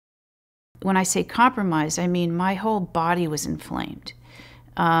when I say compromised, I mean my whole body was inflamed.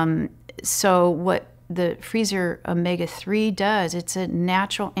 So what the freezer omega-3 does, it's a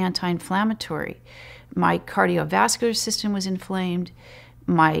natural anti-inflammatory. My cardiovascular system was inflamed,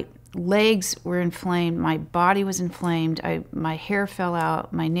 my legs were inflamed, my body was inflamed, my hair fell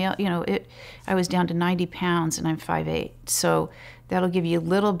out, my nail, I was down to 90 pounds and I'm 5'8". So that'll give you a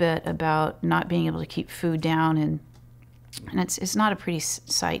little bit about not being able to keep food down, and it's not a pretty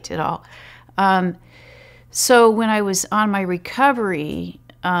sight at all. So when I was on my recovery,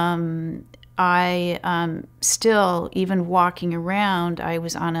 I still, even walking around, I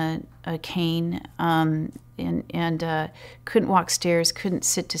was on a cane, and couldn't walk stairs, couldn't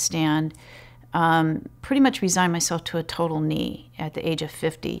sit to stand. Pretty much resigned myself to a total knee at the age of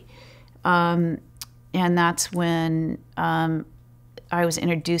 50. And that's when I was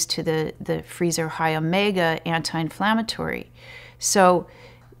introduced to the Freezer High Omega anti-inflammatory. So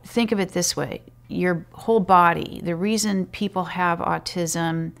think of it this way. Your whole body, the reason people have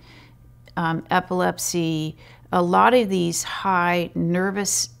autism, epilepsy, a lot of these high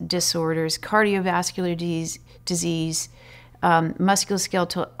nervous disorders, cardiovascular disease,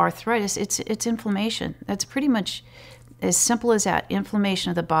 musculoskeletal arthritis, it's inflammation. That's pretty much as simple as that, inflammation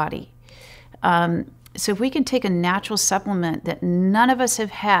of the body. So if we can take a natural supplement that none of us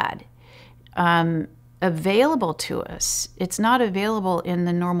have had available to us, it's not available in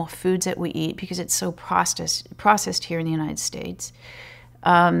the normal foods that we eat because it's so processed here in the United States.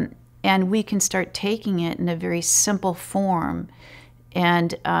 And we can start taking it in a very simple form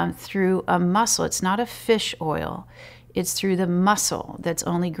and through a muscle. It's not a fish oil. It's through the muscle that's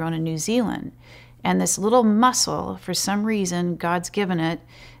only grown in New Zealand. And this little muscle, for some reason, God's given it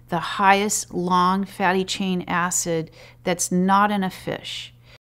the highest long fatty chain acid that's not in a fish.